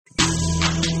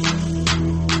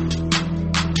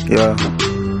Yeah.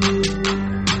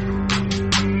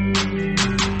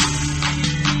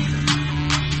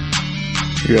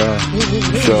 Yeah.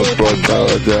 Shop for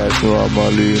paradise,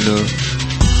 normally, you know.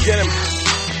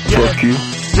 Fuck you.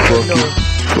 Fuck you.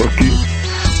 Fuck you.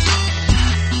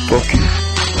 Fuck you.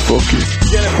 Fuck you.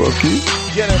 Fuck you.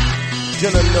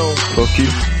 Fuck you.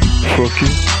 Fuck you.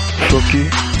 Fuck you.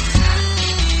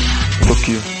 Fuck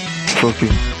you. Fuck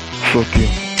you. Fuck you.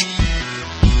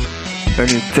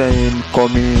 Anytime you call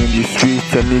me in the street,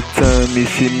 anytime you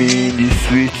see me in the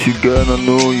street, you gonna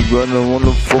know, you gonna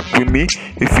wanna fuck with me.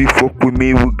 If you fuck with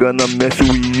me, we gonna mess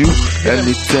with you.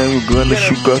 Anytime we gonna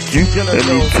shoot at you.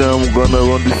 Anytime we gonna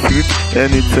run the street.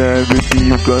 Anytime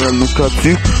baby, you gonna look at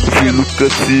you. If you look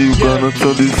at you, you gonna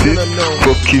turn the seat.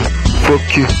 Fuck you, fuck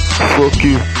you, fuck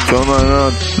you. Turn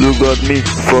around, look at me.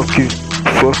 Fuck you,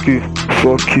 fuck you,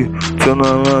 fuck you. Turn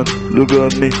around, look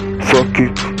at me. Fuck you,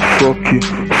 fuck you,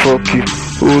 fuck you.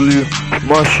 Hold you,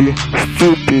 mash you,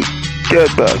 stupid. Get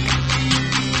back.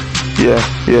 Yeah,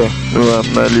 no, I'm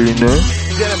not really, no.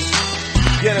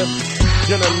 Get him,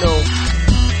 know.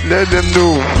 Let them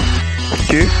know,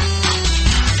 okay?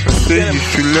 I say you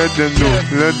should let them know,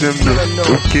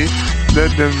 okay?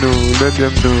 Let them know,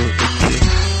 okay?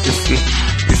 You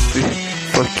see,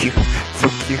 fuck you,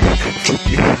 fuck you, fuck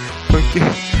you, fuck you,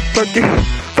 fuck you,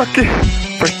 fuck you,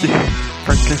 fuck you,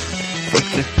 fuck you,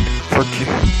 fuck you, fuck you,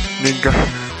 nigga,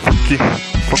 fuck you,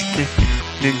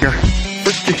 nigga,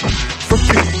 fuck you,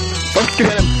 fuck you,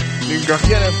 nigga,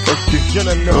 fuck you,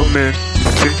 oh man,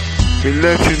 you see, we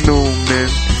let you know, man,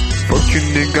 fuck you,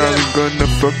 nigga, we gonna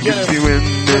fuck you till when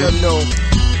then,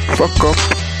 fuck up,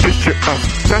 push your ass,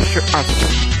 dash your ass,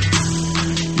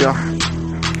 yeah,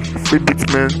 free beat,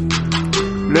 man,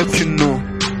 let you know,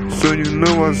 so you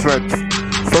know what's right,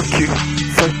 fuck you,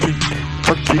 fuck you,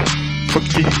 fuck you,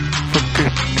 fuck you, fuck you,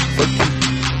 fuck you,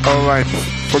 alright,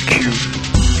 fuck you,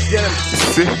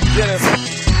 see,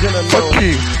 fuck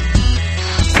you,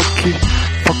 fuck you,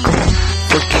 fuck up,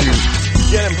 fuck you,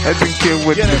 I don't care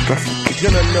what the class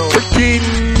fucking,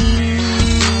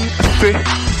 I say,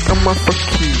 come on, fuck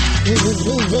you,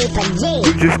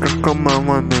 you just can come on,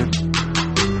 man,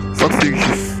 fuck you,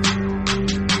 just,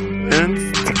 and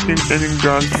taking any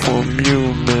gun from you,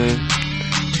 man,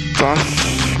 bash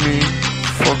me,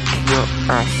 fuck your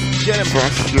ass,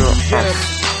 bash your ass,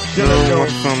 you know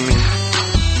what's on me,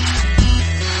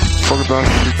 fuck that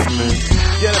shit, man,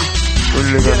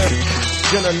 only got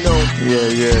thinking,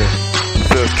 yeah,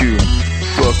 fuck you,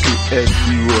 S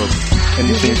you up,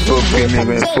 anything fuck me,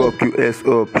 man, fuck you, S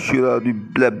up, shoot out the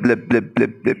blah,